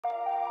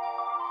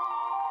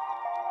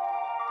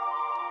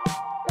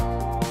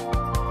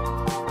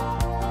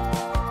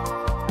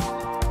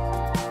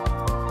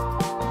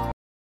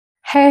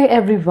Hey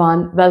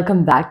everyone,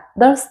 welcome back.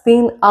 There's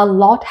been a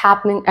lot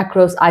happening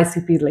across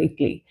ICP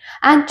lately,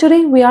 and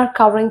today we are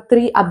covering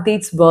three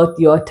updates worth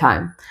your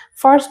time.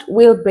 First,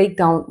 we'll break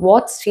down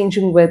what's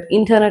changing with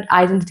Internet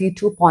Identity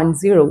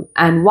 2.0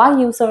 and why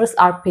users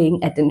are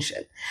paying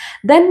attention.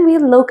 Then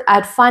we'll look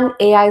at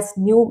funnAI's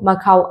new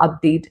Macaw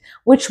update,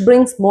 which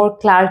brings more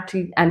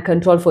clarity and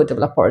control for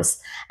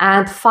developers.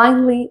 And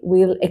finally,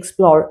 we'll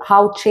explore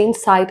how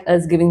ChainSight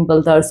is giving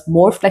builders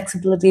more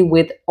flexibility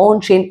with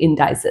on-chain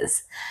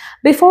indices.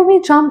 Before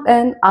we jump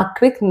in, a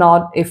quick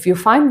note: if you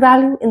find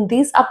value in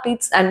these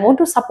updates and want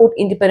to support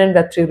independent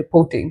Web3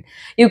 reporting,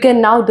 you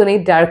can now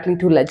donate directly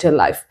to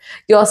LedgerLife.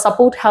 Your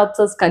support helps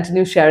us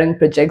continue sharing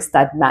projects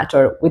that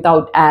matter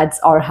without ads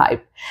or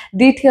hype.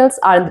 Details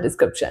are in the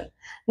description.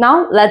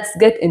 Now, let's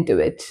get into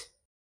it.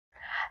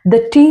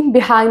 The team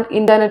behind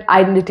Internet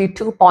Identity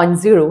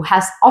 2.0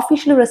 has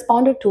officially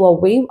responded to a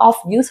wave of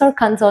user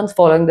concerns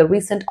following the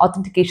recent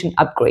authentication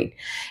upgrade.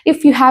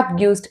 If you have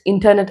used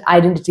Internet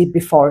Identity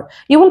before,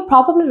 you will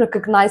probably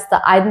recognize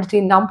the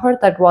identity number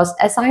that was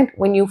assigned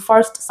when you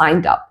first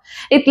signed up.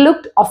 It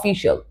looked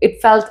official,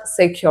 it felt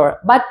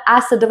secure, but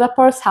as the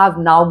developers have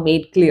now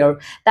made clear,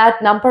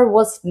 that number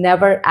was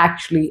never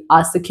actually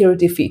a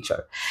security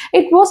feature.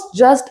 It was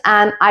just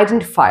an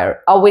identifier,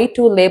 a way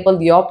to label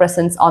your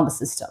presence on the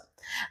system.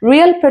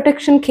 Real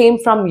protection came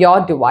from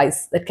your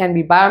device. That can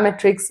be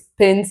biometrics,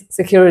 pins,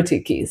 security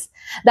keys.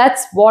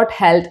 That's what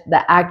held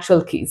the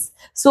actual keys.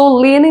 So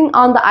leaning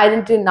on the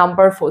identity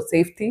number for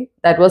safety,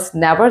 that was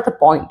never the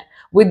point.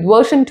 With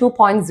version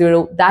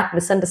 2.0, that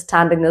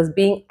misunderstanding is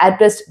being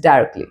addressed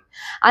directly.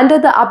 Under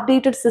the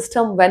updated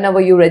system, whenever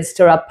you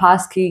register a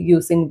passkey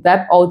using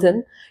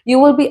WebAuthn, you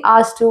will be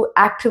asked to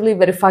actively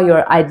verify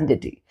your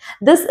identity.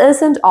 This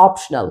isn't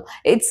optional,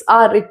 it's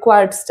a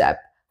required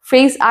step.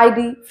 Face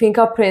ID,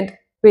 fingerprint,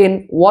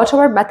 PIN,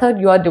 whatever method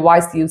your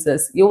device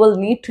uses, you will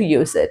need to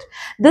use it.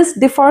 This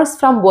differs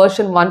from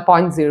version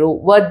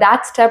 1.0, where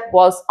that step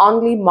was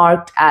only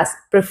marked as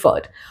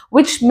preferred,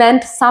 which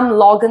meant some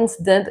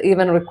logins didn't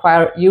even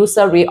require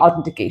user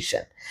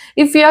re-authentication.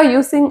 If you are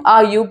using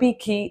a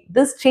YubiKey,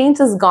 this change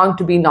is going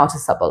to be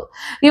noticeable.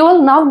 You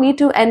will now need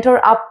to enter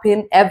a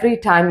PIN every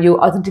time you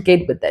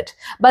authenticate with it.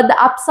 But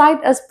the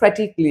upside is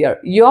pretty clear.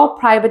 Your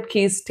private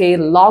keys stay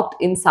locked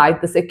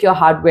inside the secure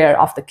hardware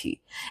of the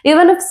key.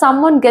 Even if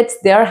someone gets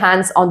their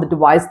hands on the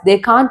device, they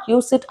can't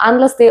use it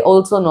unless they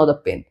also know the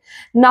PIN.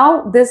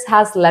 Now, this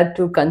has led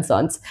to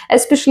concerns,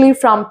 especially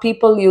from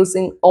people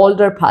using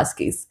older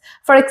passkeys.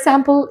 For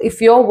example,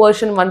 if your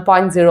version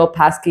 1.0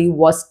 passkey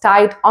was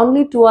tied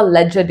only to a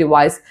Ledger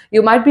device,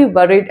 you might be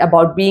worried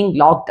about being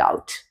locked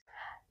out.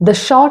 The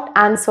short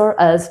answer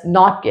is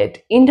not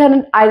yet.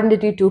 Internet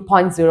Identity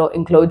 2.0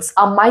 includes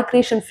a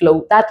migration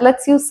flow that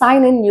lets you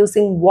sign in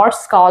using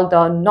what's called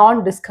a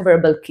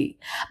non-discoverable key.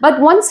 But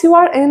once you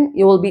are in,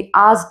 you will be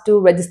asked to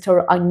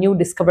register a new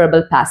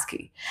discoverable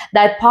passkey.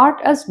 That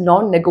part is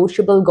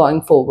non-negotiable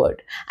going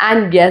forward.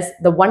 And yes,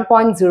 the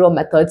 1.0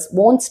 methods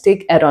won't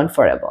stick around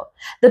forever.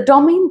 The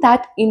domain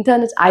that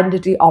Internet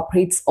Identity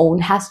operates on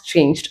has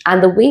changed,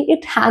 and the way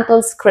it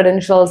handles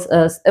credentials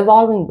is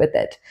evolving with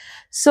it.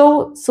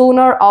 So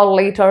sooner or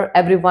later,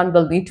 everyone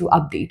will need to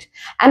update.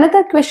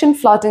 Another question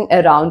floating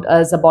around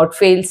is about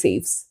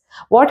fail-safes.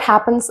 What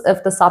happens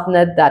if the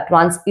subnet that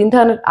runs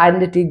Internet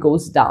Identity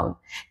goes down?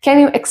 Can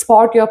you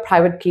export your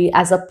private key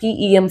as a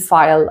PEM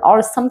file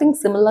or something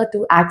similar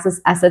to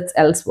access assets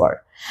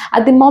elsewhere?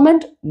 At the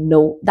moment,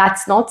 no,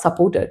 that's not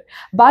supported,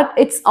 but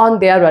it's on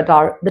their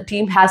radar. The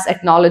team has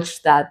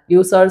acknowledged that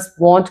users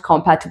want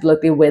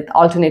compatibility with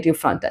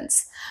alternative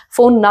frontends.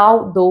 For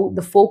now, though,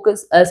 the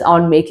focus is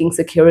on making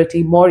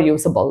security more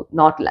usable,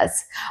 not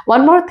less.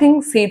 One more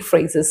thing: seed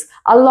phrases.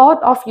 A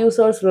lot of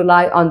users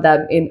rely on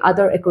them in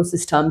other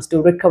ecosystems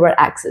to recover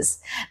access.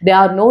 They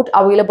are not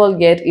available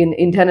yet in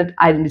Internet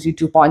Identity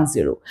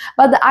 2.0,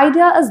 but the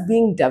idea is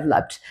being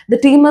developed. The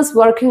team is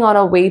working on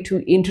a way to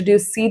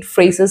introduce seed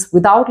phrases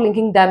without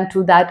linking them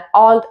to that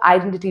alt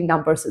identity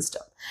number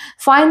system.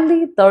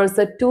 Finally, there's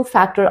a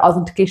two-factor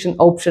authentication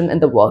option in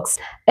the works.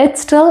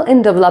 It's still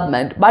in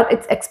development, but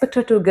it's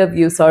expected to give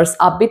users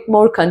a bit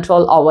more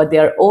control over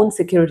their own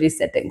security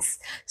settings.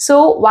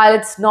 So while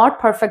it's not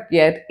perfect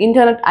yet,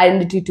 Internet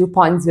Identity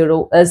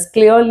 2.0 is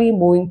clearly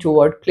moving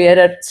toward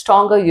clearer,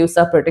 stronger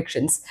user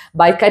protections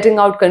by cutting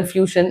out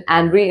confusion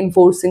and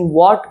reinforcing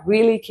what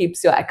really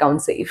keeps your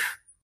account safe.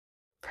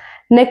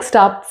 Next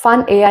up,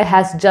 funnAI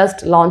has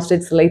just launched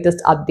its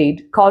latest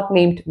update,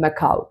 codenamed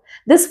Macaw.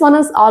 This one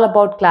is all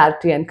about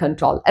clarity and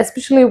control,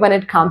 especially when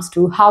it comes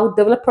to how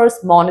developers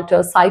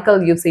monitor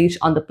cycle usage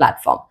on the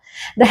platform.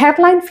 The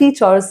headline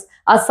features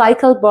a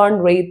cycle burn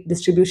rate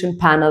distribution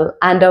panel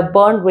and a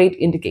burn rate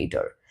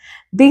indicator.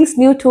 These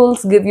new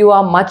tools give you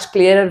a much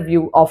clearer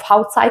view of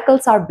how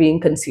cycles are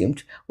being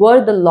consumed,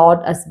 where the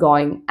load is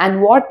going,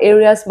 and what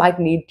areas might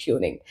need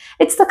tuning.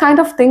 It's the kind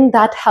of thing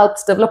that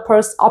helps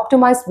developers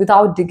optimize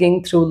without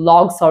digging through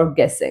logs or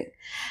guessing.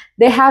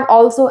 They have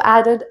also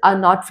added a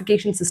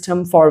notification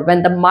system for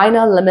when the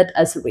miner limit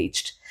is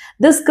reached.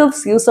 This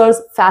gives users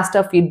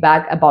faster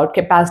feedback about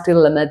capacity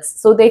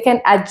limits so they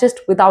can adjust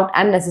without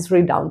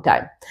unnecessary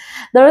downtime.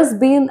 There has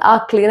been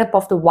a cleanup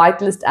of the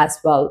whitelist as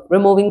well,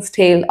 removing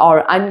stale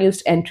or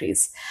unused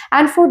entries.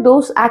 And for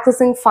those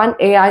accessing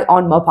funnAI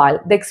on mobile,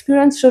 the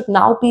experience should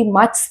now be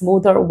much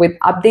smoother with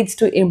updates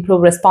to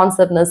improve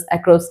responsiveness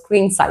across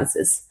screen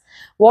sizes.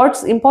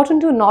 What's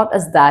important to note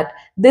is that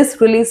this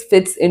release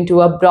fits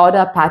into a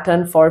broader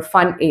pattern for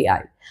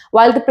funnAI.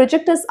 While the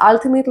project is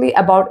ultimately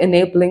about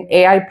enabling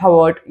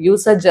AI-powered,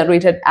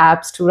 user-generated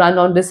apps to run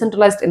on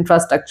decentralized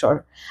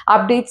infrastructure,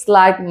 updates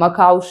like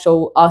Macaw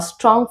show a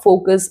strong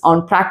focus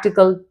on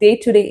practical,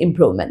 day-to-day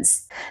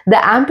improvements.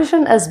 The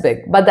ambition is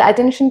big, but the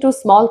attention to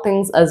small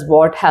things is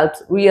what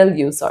helps real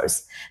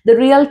users. The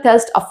real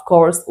test, of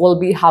course, will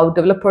be how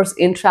developers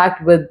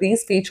interact with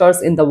these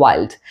features in the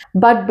wild.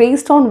 But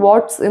based on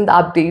what's in the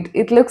update,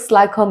 it looks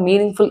like a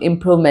meaningful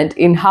improvement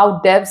in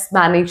how devs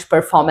manage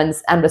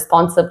performance and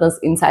responsiveness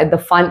inside the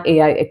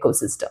funnAI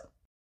ecosystem.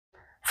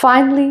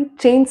 Finally,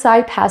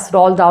 ChainSight has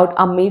rolled out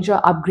a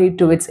major upgrade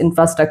to its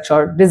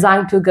infrastructure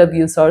designed to give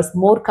users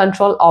more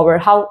control over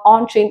how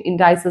on-chain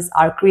indices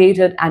are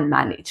created and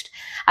managed.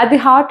 At the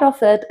heart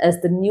of it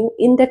is the new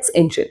index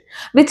engine,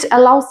 which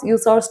allows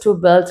users to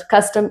build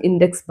custom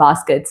index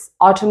baskets,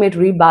 automate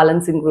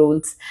rebalancing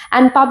rules,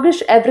 and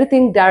publish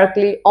everything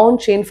directly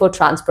on-chain for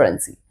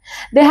transparency.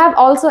 They have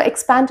also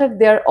expanded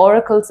their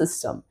Oracle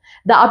system.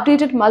 The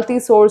updated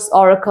multi-source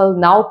Oracle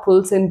now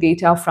pulls in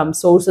data from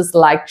sources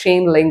like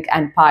Chainlink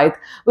and Pyth,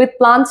 with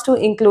plans to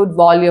include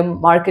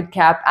volume, market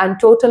cap, and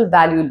total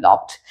value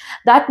locked.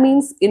 That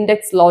means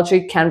index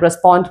logic can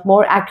respond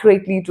more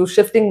accurately to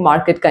shifting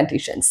market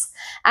conditions.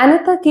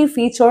 Another key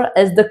feature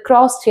is the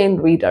cross-chain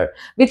reader,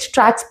 which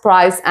tracks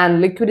price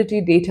and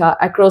liquidity data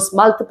across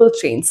multiple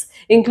chains,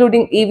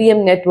 including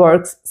EVM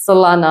networks,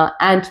 Solana,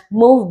 and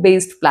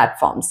Move-based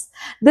platforms.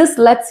 This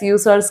lets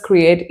users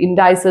create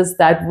indices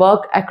that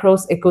work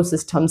across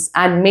ecosystems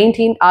and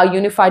maintain a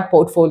unified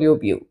portfolio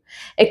view.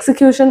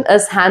 Execution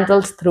is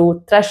handled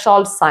through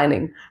threshold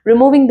signing,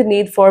 removing the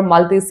need for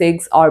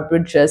multi-sigs or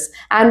bridges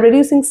and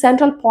reducing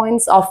central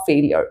points of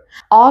failure.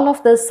 All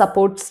of this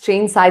supports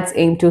ChainSight's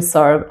aim to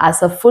serve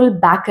as a full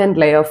backend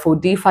layer for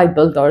DeFi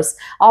builders,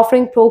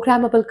 offering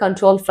programmable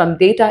control from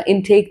data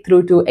intake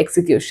through to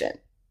execution.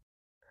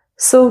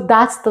 So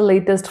that's the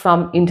latest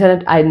from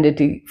Internet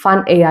Identity,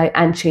 funnAI,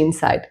 and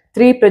ChainSight.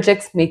 Three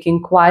projects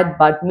making quiet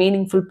but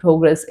meaningful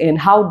progress in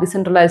how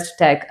decentralized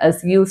tech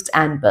is used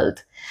and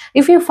built.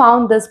 If you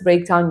found this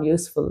breakdown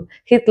useful,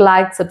 hit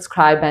like,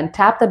 subscribe, and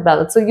tap the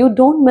bell so you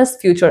don't miss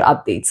future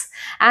updates.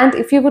 And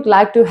if you would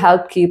like to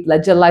help keep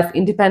LedgerLife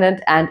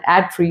independent and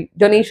ad-free,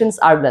 donations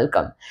are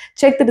welcome.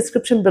 Check the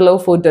description below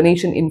for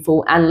donation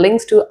info and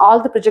links to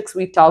all the projects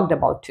we talked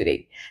about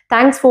today.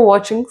 Thanks for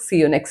watching. See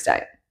you next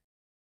time.